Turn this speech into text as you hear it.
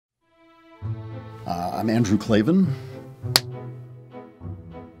I'm Andrew Klavan.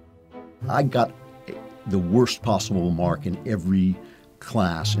 I got the worst possible mark in every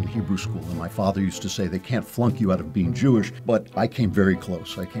class in Hebrew school, and my father used to say they can't flunk you out of being Jewish, but I came very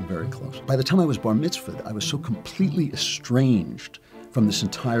close. By the time I was bar mitzvahed, I was so completely estranged from this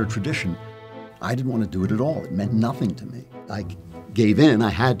entire tradition, I didn't want to do it at all. It meant nothing to me. I gave in, I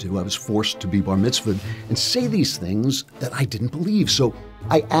had to, I was forced to be bar mitzvahed and say these things that I didn't believe. So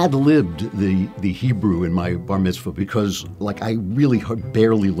I ad-libbed the Hebrew in my bar mitzvah because I really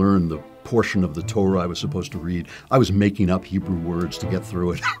barely learned the portion of the Torah I was supposed to read. I was making up Hebrew words to get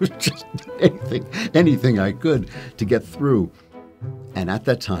through it. I was just anything I could to get through. And at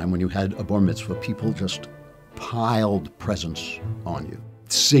that time, when you had a bar mitzvah, people just piled presents on you.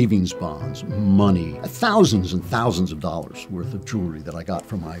 Savings bonds, money, thousands and thousands of dollars worth of jewelry that I got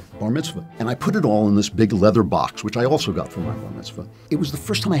from my bar mitzvah. And I put it all in this big leather box, which I also got from my bar mitzvah. It was the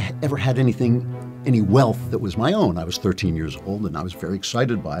first time I ever had any wealth that was my own. I was 13 years old and I was very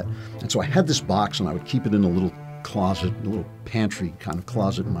excited by it. And so I had this box and I would keep it in a little closet, a little pantry kind of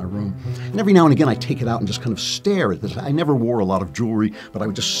closet in my room. And every now and again I take it out and just kind of stare at this. I never wore a lot of jewelry, but I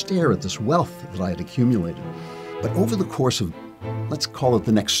would just stare at this wealth that I had accumulated. But over the course of, let's call it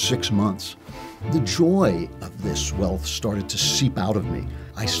the next 6 months, the joy of this wealth started to seep out of me.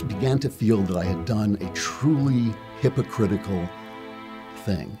 I began to feel that I had done a truly hypocritical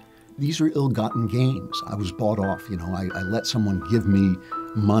thing. These are ill-gotten gains. I was bought off. I let someone give me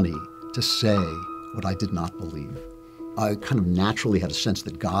money to say what I did not believe. I kind of naturally had a sense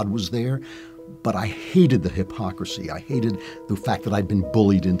that God was there, but I hated the hypocrisy. I hated the fact that I'd been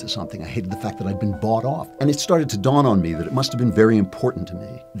bullied into something. I hated the fact that I'd been bought off. And it started to dawn on me that it must have been very important to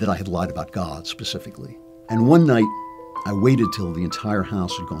me that I had lied about God specifically. And one night, I waited till the entire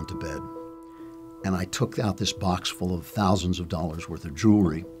house had gone to bed, and I took out this box full of thousands of dollars worth of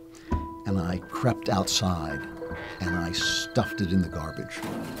jewelry, and I crept outside and I stuffed it in the garbage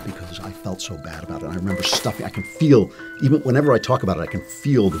because I felt so bad about it. And I remember stuffing, I can feel, even whenever I talk about it, I can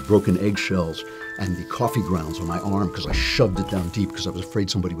feel the broken eggshells and the coffee grounds on my arm because I shoved it down deep because I was afraid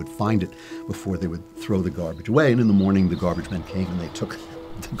somebody would find it before they would throw the garbage away. And in the morning, the garbage men came and they took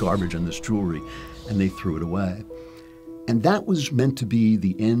the garbage and this jewelry and they threw it away. And that was meant to be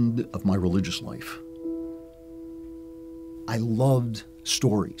the end of my religious life. I loved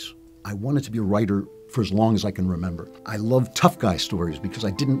stories. I wanted to be a writer for as long as I can remember. I love tough guy stories because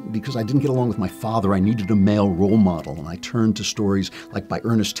I didn't get along with my father. I needed a male role model, and I turned to stories like by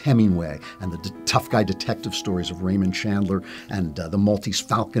Ernest Hemingway and the tough guy detective stories of Raymond Chandler and The Maltese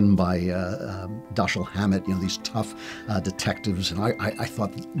Falcon by Dashiell Hammett. These tough detectives, and I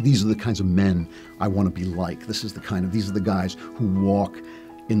thought these are the kinds of men I want to be like. These are the guys who walk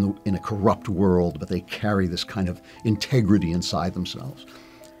in a corrupt world, but they carry this kind of integrity inside themselves.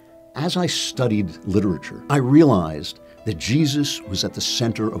 As I studied literature, I realized that Jesus was at the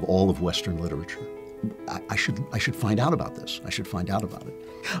center of all of Western literature. I should find out about this. I should find out about it.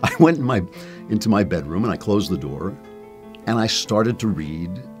 I went into my bedroom and I closed the door and I started to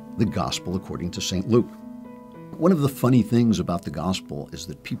read the Gospel according to St. Luke. One of the funny things about the Gospel is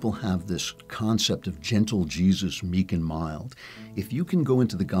that people have this concept of gentle Jesus, meek and mild. If you can go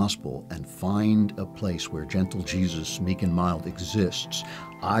into the Gospel and find a place where gentle Jesus, meek and mild exists,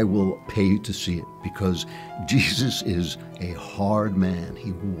 I will pay to see it, because Jesus is a hard man.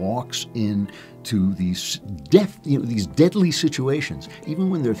 He walks into these deadly situations. Even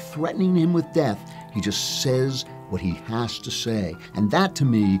when they're threatening him with death, he just says what he has to say. And that to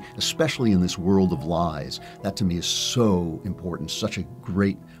me, especially in this world of lies, that to me is so important, such a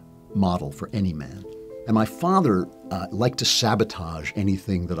great model for any man. And my father liked to sabotage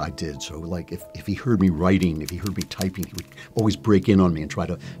anything that I did. So if he heard me writing, if he heard me typing, he would always break in on me and try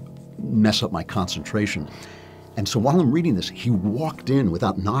to mess up my concentration. And so while I'm reading this, he walked in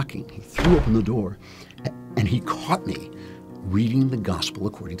without knocking. He threw open the door and he caught me reading the Gospel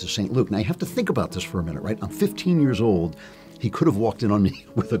according to St. Luke. Now you have to think about this for a minute, right? I'm 15 years old. He could have walked in on me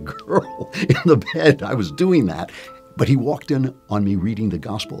with a girl in the bed. I was doing that. But he walked in on me reading the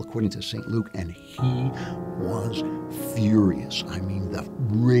Gospel according to St. Luke, and he was furious. I mean, the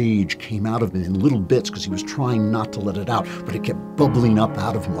rage came out of him in little bits because he was trying not to let it out, but it kept bubbling up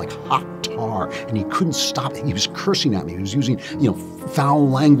out of him like hot tar, and he couldn't stop it. He was cursing at me. He was using, foul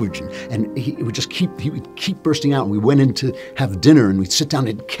language, and he would keep bursting out. And we went in to have dinner, and we'd sit down,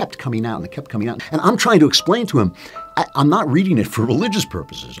 and it kept coming out, and it kept coming out. And I'm trying to explain to him, I'm not reading it for religious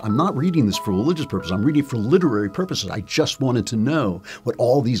purposes. I'm not reading this for religious purposes. I'm reading it for literary purposes. I just wanted to know what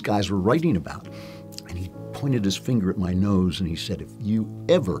all these guys were writing about. And he pointed his finger at my nose and he said, if you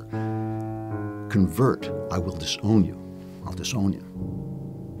ever convert, I will disown you. I'll disown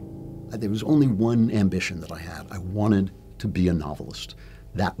you. There was only one ambition that I had. I wanted to be a novelist.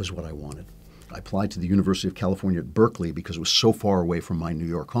 That was what I wanted. I applied to the University of California at Berkeley because it was so far away from my New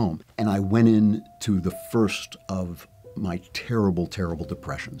York home. And I went in to the first of my terrible, terrible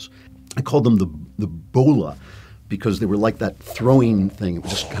depressions. I called them the bola because they were like that throwing thing. It would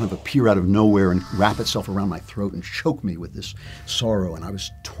just kind of appear out of nowhere and wrap itself around my throat and choke me with this sorrow. And I was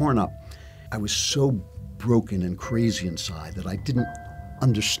torn up. I was so broken and crazy inside that I didn't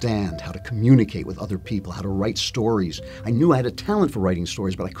understand how to communicate with other people, how to write stories. I knew I had a talent for writing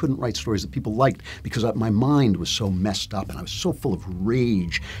stories, but I couldn't write stories that people liked because my mind was so messed up and I was so full of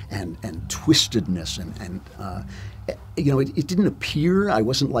rage and twistedness and it didn't appear. I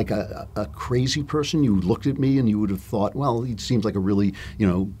wasn't like a crazy person. You looked at me and you would have thought, well, he seems like a really,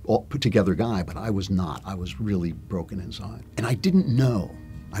 all put together guy, but I was not. I was really broken inside. And I didn't know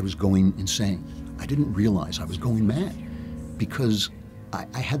I was going insane. I didn't realize I was going mad because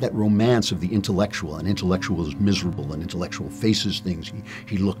I had that romance of the intellectual. An intellectual is miserable. An intellectual faces things.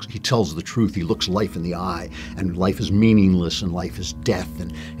 He tells the truth. He looks life in the eye, and life is meaningless, and life is death.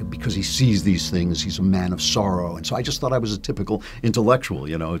 And because he sees these things, he's a man of sorrow. And so I just thought I was a typical intellectual.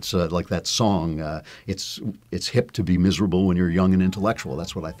 It's like that song. It's hip to be miserable when you're young and intellectual.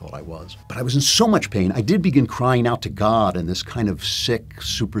 That's what I thought I was. But I was in so much pain. I did begin crying out to God in this kind of sick,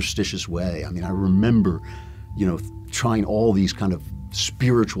 superstitious way. I mean, I remember, trying all these kind of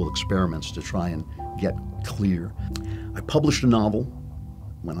spiritual experiments to try and get clear. I published a novel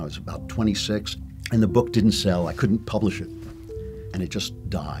when I was about 26, and the book didn't sell. I couldn't publish it, and it just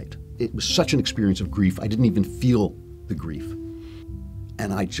died. It was such an experience of grief, I didn't even feel the grief.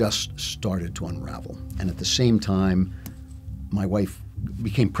 And I just started to unravel. And at the same time, my wife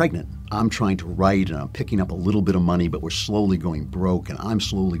became pregnant. I'm trying to write and I'm picking up a little bit of money, but we're slowly going broke and I'm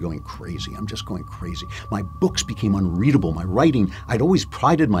slowly going crazy. I'm just going crazy. My books became unreadable. My writing, I'd always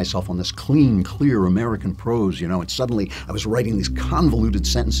prided myself on this clean, clear American prose, and suddenly I was writing these convoluted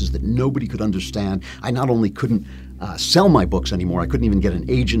sentences that nobody could understand. I not only couldn't sell my books anymore, I couldn't even get an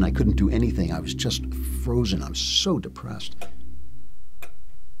agent, I couldn't do anything. I was just frozen. I'm so depressed.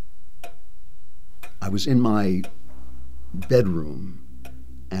 I was in my bedroom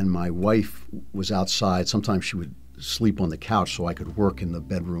and my wife was outside. Sometimes she would sleep on the couch so I could work in the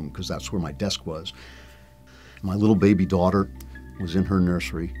bedroom because that's where my desk was. My little baby daughter was in her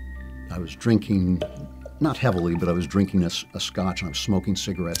nursery. I was drinking, not heavily, but I was drinking a scotch and I was smoking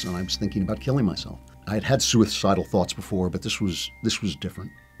cigarettes and I was thinking about killing myself. I had had suicidal thoughts before, but this was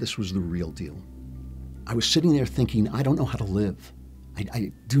different. This was the real deal. I was sitting there thinking, I don't know how to live.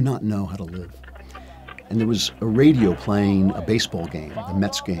 I do not know how to live. And there was a radio playing a baseball game, the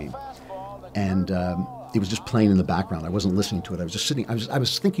Mets game, and it was just playing in the background. I wasn't listening to it. I was just sitting. I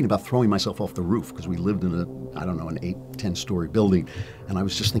was thinking about throwing myself off the roof because we lived in an 8, 10-story building, and I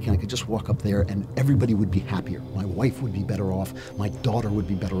was just thinking I could just walk up there and everybody would be happier. My wife would be better off. My daughter would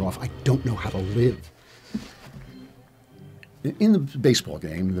be better off. I don't know how to live. In the baseball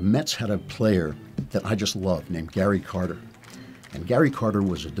game, the Mets had a player that I just loved named Gary Carter, and Gary Carter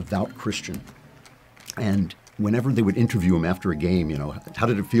was a devout Christian. And whenever they would interview him after a game, how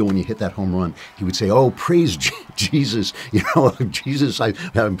did it feel when you hit that home run? He would say, oh, praise Jesus, Jesus,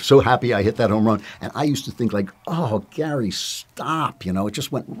 I'm so happy I hit that home run. And I used to think like, oh, Gary, stop, it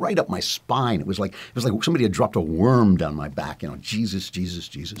just went right up my spine. It was like somebody had dropped a worm down my back, Jesus, Jesus,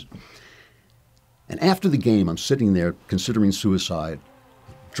 Jesus. And after the game, I'm sitting there considering suicide,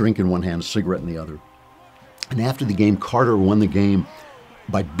 drink in one hand, a cigarette in the other. And after the game, Carter won the game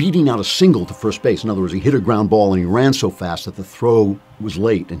by beating out a single to first base. In other words, he hit a ground ball and he ran so fast that the throw was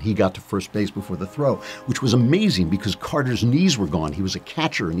late and he got to first base before the throw, which was amazing because Carter's knees were gone. He was a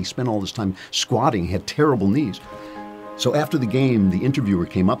catcher and he spent all this time squatting. He had terrible knees. So after the game, the interviewer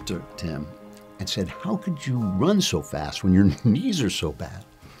came up to him and said, how could you run so fast when your knees are so bad?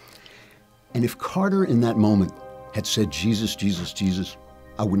 And if Carter in that moment had said, Jesus, Jesus, Jesus,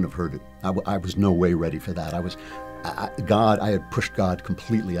 I wouldn't have heard it. I was no way ready for that. I had pushed God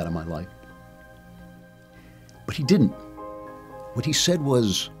completely out of my life. But he didn't. What he said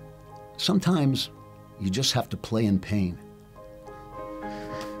was, sometimes you just have to play in pain.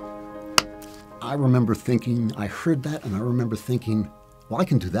 I remember thinking, I heard that and I remember thinking, well, I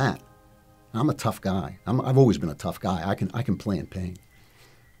can do that. I'm a tough guy. I've always been a tough guy. I can play in pain.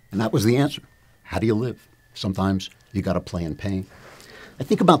 And that was the answer. How do you live? Sometimes you got to play in pain. I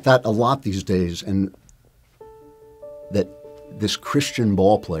think about that a lot these days, and that this Christian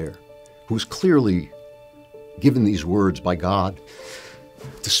ball player who was clearly given these words by God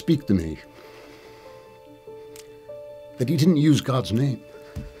to speak to me, that he didn't use God's name,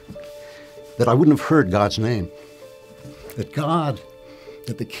 that I wouldn't have heard God's name, that God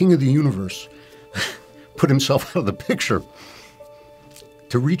that the king of the universe put himself out of the picture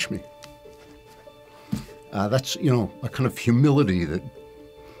to reach me. That's, a kind of humility that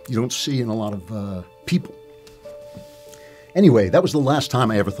you don't see in a lot of people. Anyway, that was the last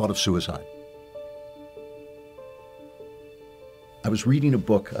time I ever thought of suicide. I was reading a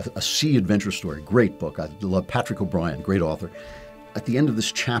book, a sea adventure story, great book. I love Patrick O'Brian, great author. At the end of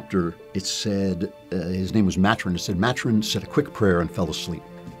this chapter, it said, his name was Matron, it said, Matron said a quick prayer and fell asleep.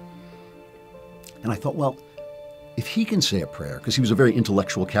 And I thought, well, if he can say a prayer, because he was a very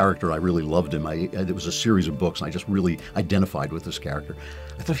intellectual character, I really loved him. There was a series of books, and I just really identified with this character.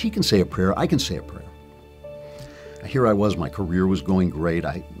 I thought, if he can say a prayer, I can say a prayer. Here I was, my career was going great.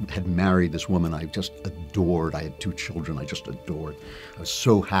 I had married this woman I just adored. I had 2 children I just adored. I was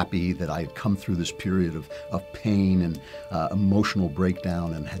so happy that I had come through this period of pain and emotional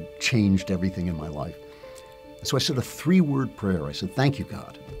breakdown and had changed everything in my life. And so I said a 3-word prayer. I said, thank you,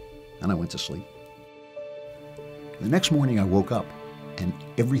 God. And I went to sleep. The next morning I woke up and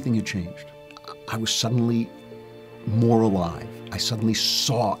everything had changed. I was suddenly more alive. I suddenly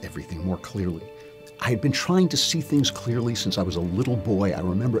saw everything more clearly. I had been trying to see things clearly since I was a little boy. I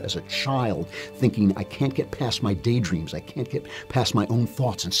remember as a child thinking, I can't get past my daydreams. I can't get past my own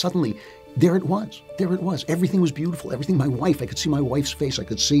thoughts. And suddenly, there it was. There it was. Everything was beautiful. Everything, my wife, I could see my wife's face. I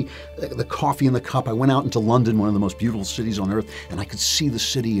could see the coffee in the cup. I went out into London, one of the most beautiful cities on earth, and I could see the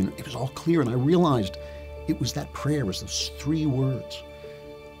city, and it was all clear. And I realized it was that prayer. It was those 3 words.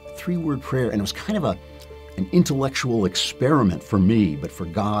 3-word prayer. And it was kind of an intellectual experiment for me, but for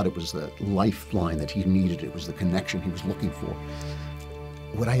God, it was the lifeline that he needed. It was the connection he was looking for.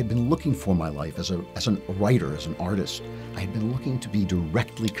 What I had been looking for in my life as a writer, as an artist, I had been looking to be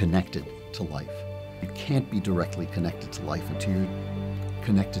directly connected to life. You can't be directly connected to life until you're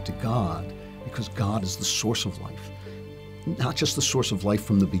connected to God, because God is the source of life. Not just the source of life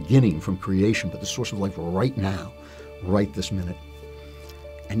from the beginning, from creation, but the source of life right now, right this minute.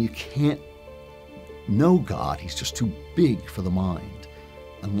 And you can't know God, he's just too big for the mind,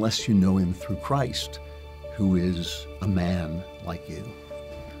 unless you know him through Christ, who is a man like you.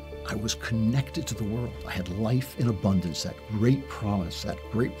 I was connected to the world. I had life in abundance, that great promise. I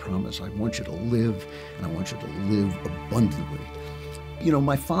want you to live, and I want you to live abundantly.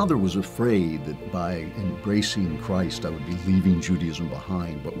 My father was afraid that by embracing Christ, I would be leaving Judaism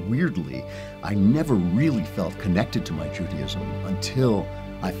behind, but weirdly, I never really felt connected to my Judaism until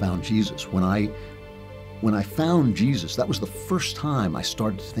I found Jesus. When I found Jesus, that was the first time I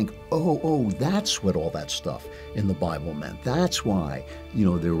started to think, oh, that's what all that stuff in the Bible meant. That's why,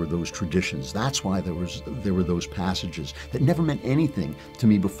 there were those traditions. That's why there were those passages that never meant anything to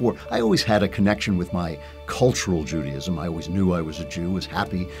me before. I always had a connection with my cultural Judaism. I always knew I was a Jew, was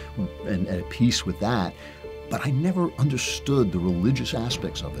happy and at peace with that. But I never understood the religious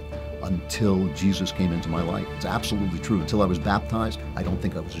aspects of it until Jesus came into my life. It's absolutely true. Until I was baptized, I don't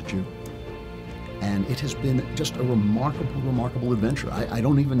think I was a Jew. And it has been just a remarkable, remarkable adventure. I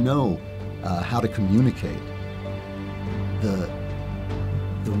don't even know how to communicate the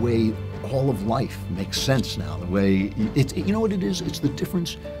way all of life makes sense now. The way you know what it is? It's the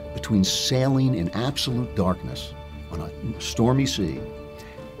difference between sailing in absolute darkness on a stormy sea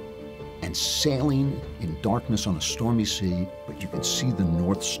and sailing in darkness on a stormy sea, but you can see the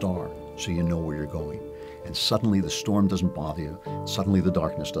North Star, so you know where you're going. And suddenly the storm doesn't bother you. Suddenly the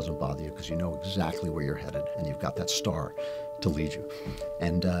darkness doesn't bother you, because you know exactly where you're headed, and you've got that star to lead you.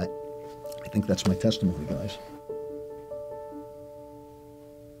 And I think that's my testimony, guys.